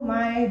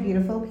my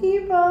beautiful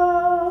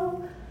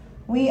people.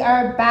 We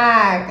are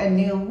back. A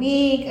new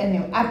week, a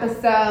new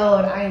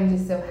episode. I am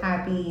just so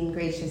happy and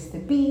gracious to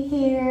be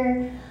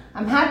here.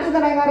 I'm happy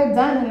that I got it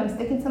done and I'm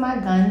sticking to my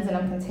guns and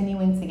I'm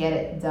continuing to get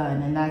it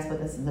done. And that's what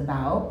this is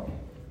about.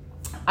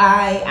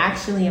 I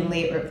actually am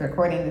late with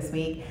recording this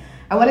week.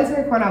 I wanted to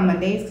record on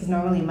Mondays because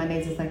normally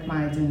Mondays is like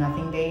my do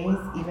nothing days,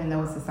 even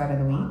though it's the start of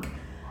the week.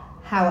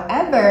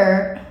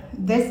 However,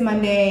 this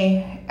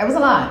Monday, it was a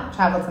lot.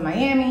 Traveled to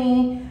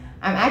Miami.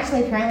 I'm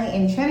actually currently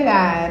in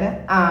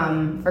Trinidad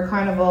for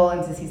Carnival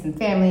and to see some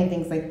family and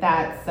things like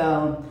that.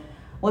 So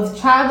with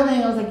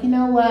traveling, I was like, you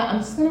know what? I'm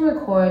just going to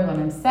record when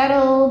I'm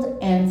settled.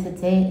 And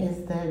today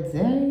is the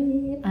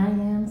day I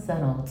am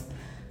settled.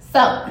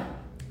 So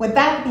with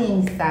that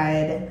being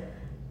said,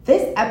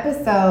 this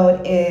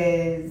episode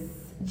is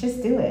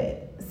Just Do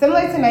It.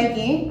 Similar to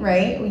Nike,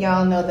 right? We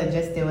all know that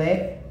Just Do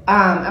It.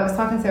 I was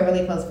talking to a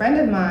really close friend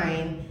of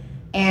mine,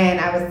 and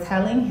I was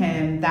telling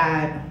him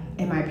that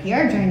in my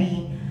PR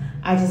journey,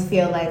 I just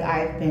feel like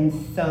I've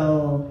been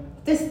so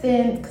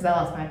distant because I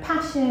lost my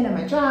passion and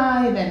my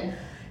drive and,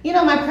 you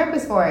know, my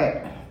purpose for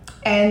it.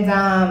 And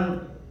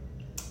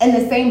in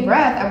the same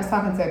breath, I was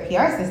talking to a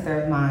PR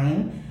sister of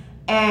mine,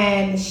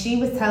 and she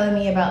was telling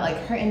me about like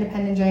her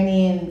independent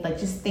journey and like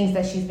just things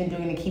that she's been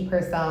doing to keep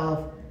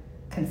herself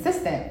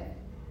consistent.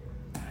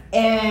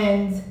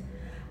 And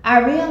I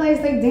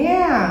realized, like,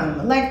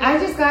 damn, like, I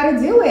just gotta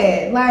do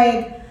it.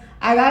 Like,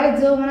 I gotta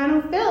do it when I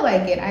don't feel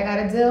like it. I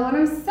gotta do it when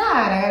I'm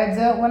sad. I gotta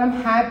do it when I'm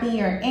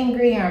happy or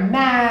angry or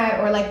mad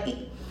or, like,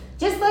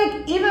 just,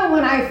 like, even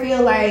when I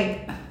feel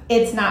like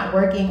it's not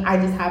working, I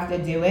just have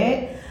to do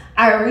it.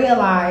 I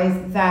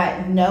realized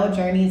that no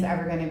journey is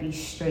ever gonna be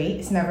straight.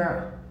 It's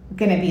never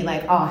gonna be,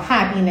 like, all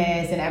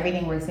happiness and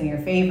everything works in your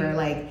favor.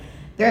 Like,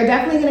 there are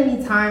definitely gonna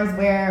be times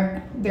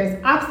where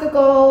there's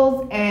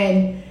obstacles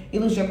and you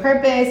lose your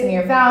purpose and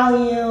your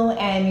value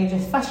and you're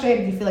just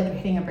frustrated. You feel like you're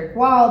hitting a brick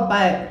wall,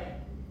 but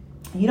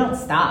you don't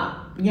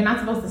stop. You're not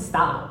supposed to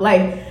stop.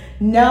 Like,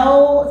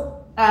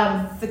 no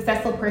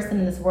successful person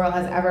in this world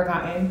has ever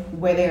gotten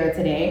where they are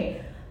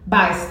today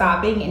by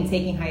stopping and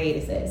taking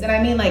hiatuses. And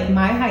I mean, like,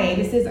 my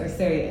hiatuses are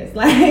serious.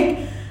 Like,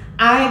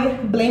 I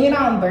blame it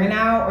on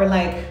burnout or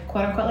like,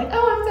 quote unquote, like,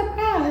 oh, I'm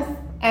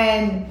depressed.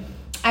 And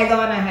I go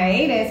on a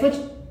hiatus,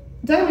 which,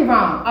 don't get me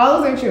wrong, all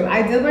those are true.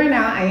 I do burn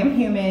out. I am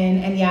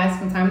human. And yes,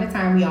 from time to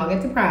time, we all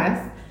get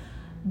depressed.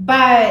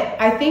 But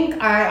I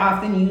think I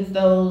often use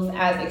those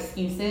as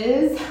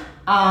excuses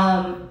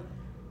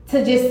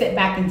to just sit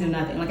back and do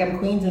nothing. Like, I'm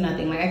queen, do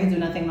nothing. Like, I can do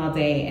nothing all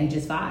day and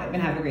just vibe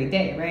and have a great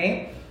day,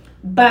 right?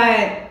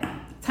 But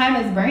time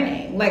is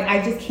burning. Like,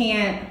 I just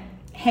can't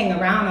hang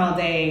around all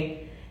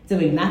day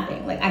doing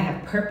nothing. Like, I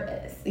have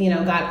purpose. You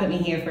know, God put me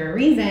here for a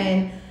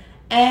reason.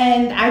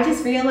 And I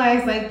just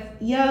realized, like,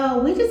 yo,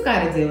 we just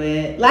got to do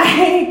it.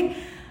 Like,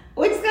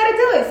 we just got to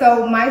do it.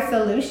 So my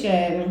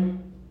solution,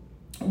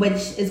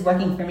 which is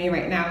working for me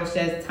right now, is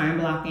just time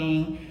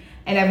blocking.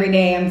 And every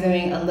day I'm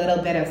doing a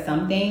little bit of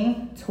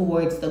something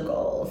towards the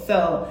goal.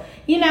 So,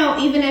 you know,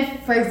 even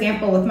if, for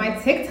example, with my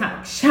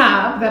TikTok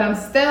shop that I'm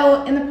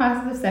still in the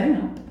process of setting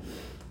up,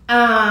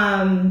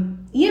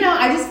 you know,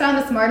 I just found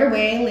a smarter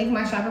way, link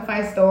my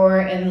Shopify store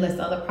and list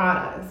all the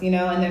products, you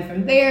know, and then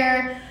from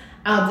there,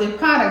 I'll do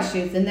product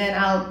shoots and then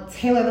I'll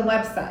tailor the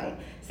website.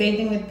 Same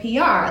thing with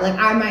PR. Like,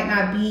 I might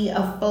not be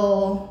a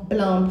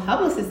full-blown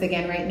publicist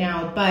again right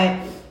now, but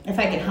if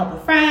I can help a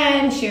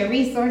friend, share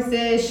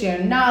resources,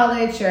 share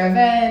knowledge, share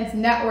events,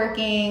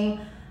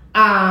 networking,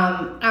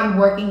 I'm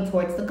working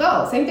towards the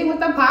goal. Same thing with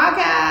the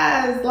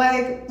podcast.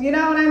 Like, you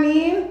know what I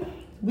mean?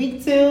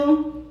 Week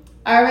 2,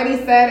 I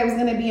already said it was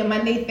going to be a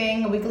Monday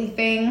thing, a weekly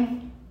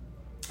thing,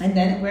 and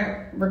then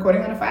we're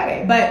recording on a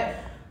Friday. But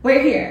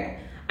we're here.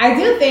 I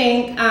do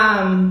think,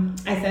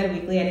 I said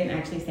weekly, I didn't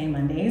actually say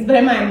Mondays, but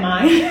in my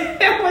mind,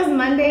 it was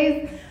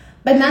Mondays.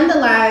 But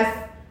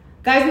nonetheless,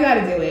 guys, we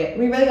gotta do it.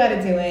 We really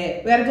gotta do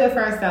it. We gotta do it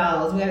for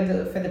ourselves. We gotta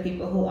do it for the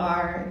people who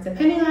are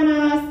depending on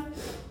us,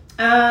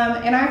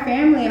 and our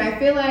family. And I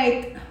feel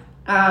like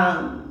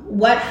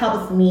what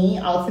helps me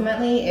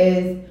ultimately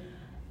is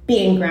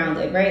being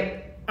grounded,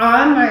 right?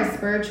 On my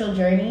spiritual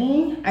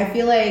journey, I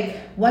feel like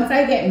once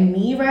I get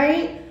me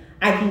right,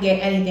 I can get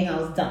anything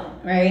else done,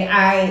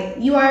 right?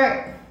 You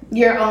are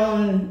your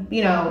own,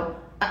 you know,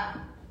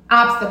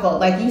 obstacle.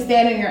 Like, you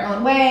stand in your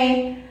own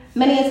way.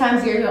 Many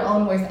times you're your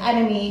own worst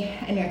enemy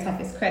and your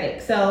toughest critic.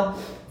 So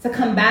to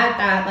combat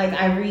that, like,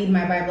 I read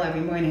my Bible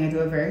every morning. I do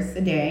a verse a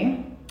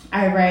day.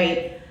 I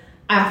write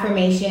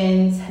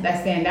affirmations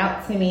that stand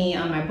out to me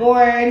on my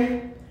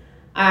board.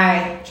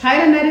 I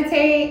try to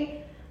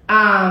meditate.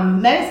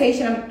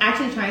 Meditation, I'm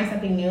actually trying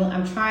something new.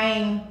 I'm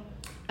trying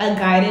a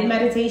guided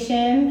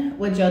meditation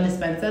with Joe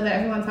Dispenza that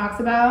everyone talks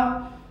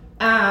about.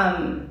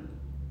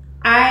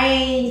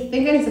 I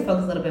think I need to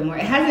focus a little bit more.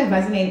 It hasn't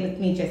resonated with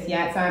me just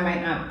yet, so I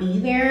might not be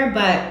there,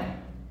 but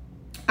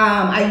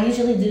I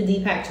usually do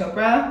Deepak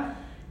Chopra,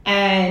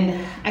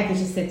 and I could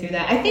just sit through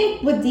that. I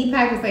think with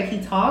Deepak, it's like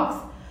he talks,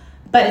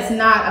 but it's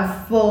not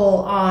a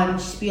full-on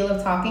spiel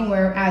of talking,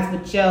 whereas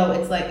with Joe,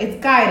 it's like,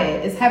 it's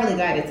guided, it's heavily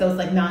guided, so it's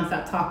like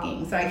nonstop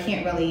talking, so I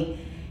can't really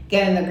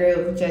get in the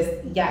groove just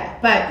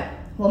yet. But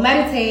we'll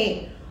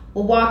meditate,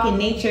 we'll walk in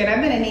nature, and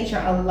I've been in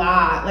nature a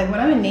lot. Like when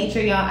I'm in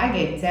nature, y'all, I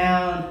get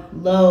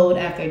download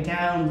after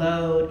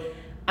download.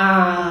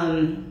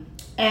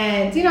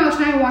 And, you know, I'll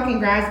try and walk in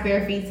grass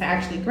bare feet to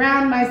actually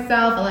ground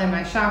myself, align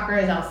my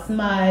chakras, I'll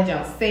smudge,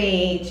 I'll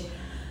sage.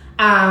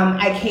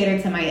 I cater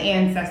to my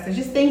ancestors,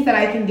 just things that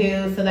I can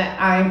do so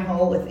that I'm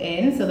whole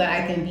within, so that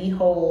I can be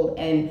whole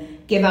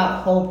and give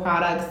out whole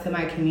products to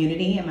my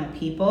community and my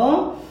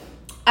people.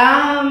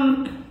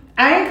 I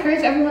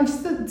encourage everyone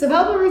just to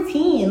develop a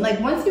routine. Like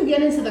once you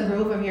get into the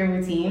groove of your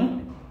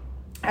routine,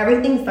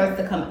 everything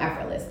starts to come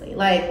effortlessly.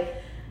 Like,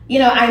 you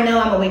know I'm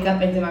gonna wake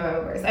up and do my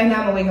Bible verse. I know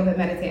I'm gonna wake up and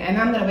meditate. I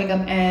know I'm gonna wake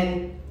up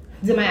and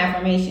do my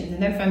affirmations.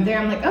 And then from there,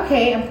 I'm like,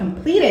 okay, I'm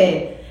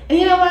completed. And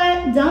you know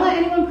what? Don't let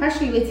anyone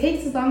pressure you. It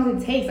takes as long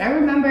as it takes. I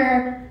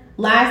remember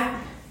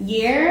last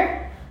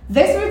year,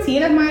 this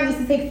routine of mine used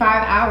to take 5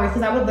 hours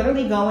because I would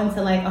literally go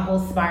into like a whole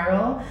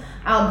spiral.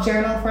 I'll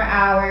journal for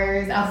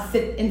hours. I'll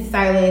sit in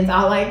silence.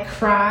 I'll like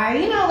cry.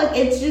 You know, like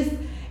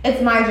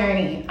it's my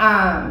journey.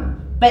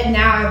 But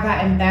now I've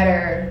gotten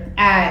better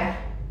at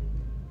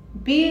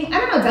being,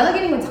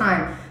 delegating with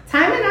time.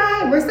 Time and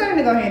I, we're starting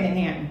to go hand in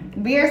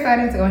hand. We are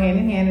starting to go hand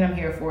in hand, and I'm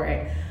here for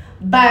it.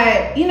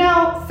 But, you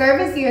know,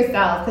 service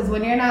yourself, because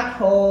when you're not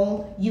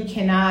whole, you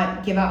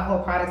cannot give out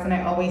whole products. And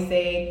I always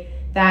say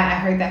that, I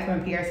heard that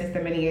from a PR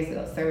sister many years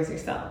ago, service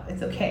yourself.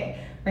 It's okay.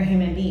 We're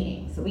human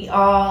beings. We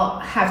all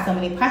have so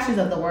many pressures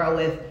of the world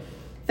with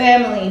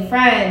family,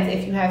 friends,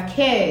 if you have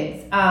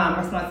kids,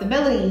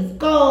 responsibilities,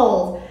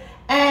 goals.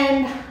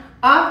 And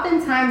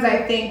oftentimes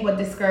I think what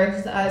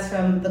discourages us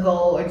from the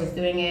goal or just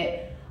doing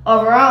it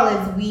overall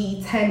is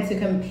we tend to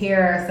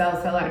compare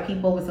ourselves to a lot of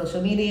people with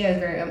social media. It's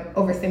very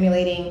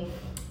overstimulating,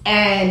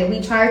 and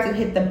we try to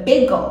hit the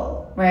big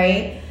goal,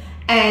 right?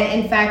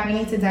 And in fact, we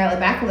need to dial it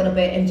back a little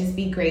bit and just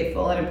be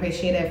grateful and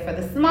appreciative for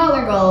the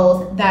smaller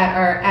goals that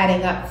are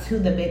adding up to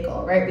the big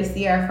goal, right? We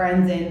see our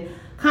friends in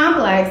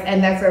Complex,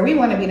 and that's where we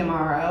want to be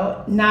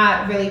tomorrow,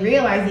 not really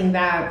realizing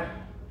that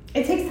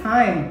it takes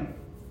time.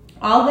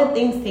 All good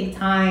things take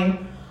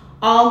time.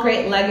 All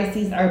great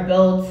legacies are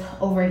built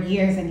over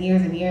years and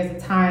years and years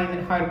of time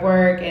and hard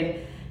work and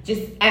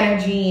just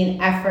energy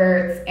and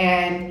efforts.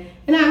 And,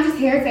 you know, I'm just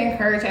here to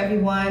encourage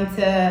everyone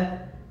to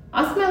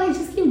ultimately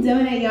just keep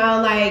doing it,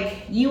 y'all.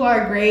 Like, you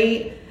are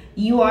great.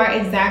 You are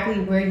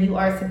exactly where you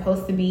are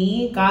supposed to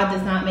be. God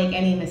does not make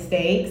any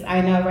mistakes.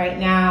 I know right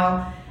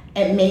now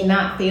it may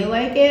not feel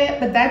like it,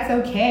 but that's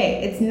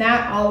okay. It's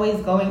not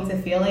always going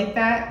to feel like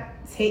that.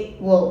 Take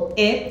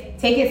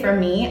it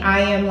from me. I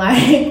am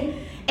like,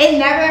 it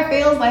never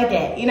feels like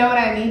it. You know what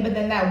I mean? But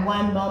then that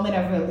one moment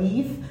of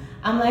relief,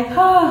 I'm like,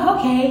 oh,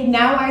 okay.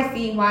 Now I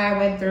see why I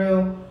went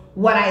through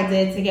what I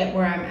did to get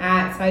where I'm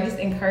at. So I just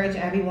encourage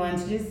everyone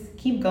to just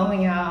keep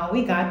going, y'all.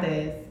 We got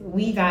this.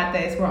 We got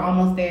this. We're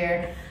almost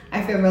there.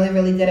 I feel really,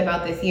 really good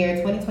about this year.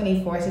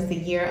 2024 is just a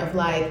year of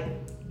like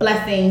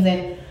blessings,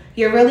 and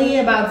you're really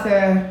about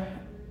to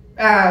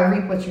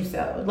reap what you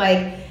sowed.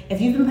 Like, if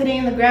you've been putting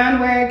in the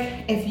groundwork,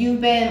 if you've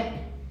been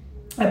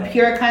a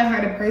pure,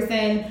 kind-hearted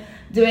person,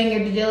 doing your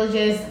due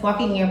diligence,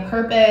 walking your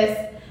purpose,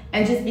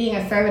 and just being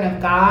a servant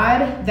of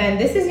God, then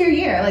this is your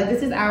year. Like,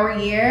 this is our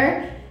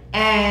year.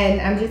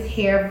 And I'm just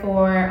here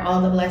for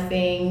all the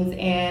blessings,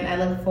 and I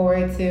look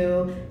forward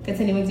to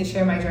continuing to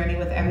share my journey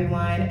with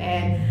everyone.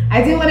 And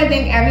I do want to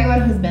thank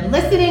everyone who's been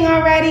listening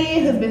already,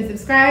 who's been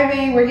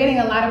subscribing. We're getting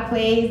a lot of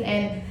plays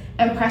and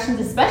impressions,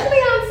 especially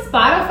on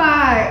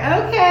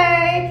Spotify.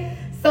 Okay.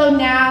 So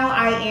now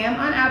I am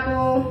on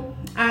Apple.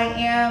 I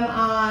am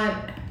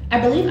on,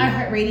 I believe,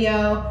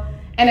 iHeartRadio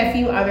and a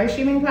few other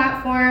streaming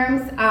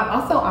platforms.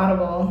 Also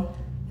Audible.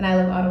 And I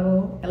love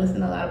Audible. I listen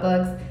to a lot of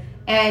books.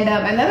 And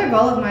another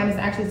goal of mine is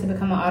actually to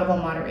become an Audible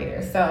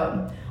moderator.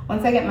 So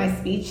once I get my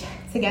speech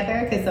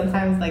together, because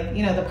sometimes, like,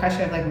 you know, the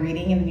pressure of like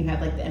reading, and then you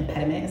have like the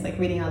impediment, it's like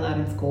reading out loud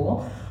in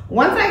school.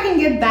 Once I can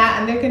get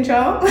that under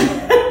control,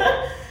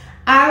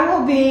 I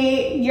will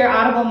be your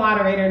Audible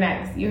moderator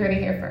next. You heard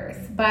it here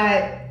first.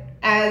 But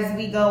as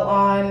we go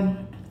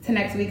on to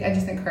next week, I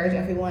just encourage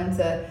everyone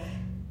to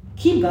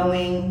keep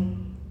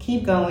going,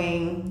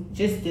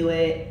 just do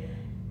it.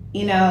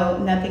 You know,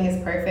 nothing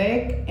is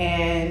perfect,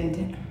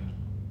 and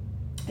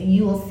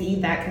you will see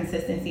that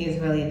consistency is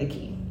really the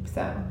key.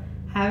 So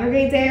have a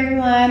great day,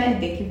 everyone, and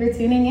thank you for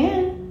tuning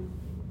in.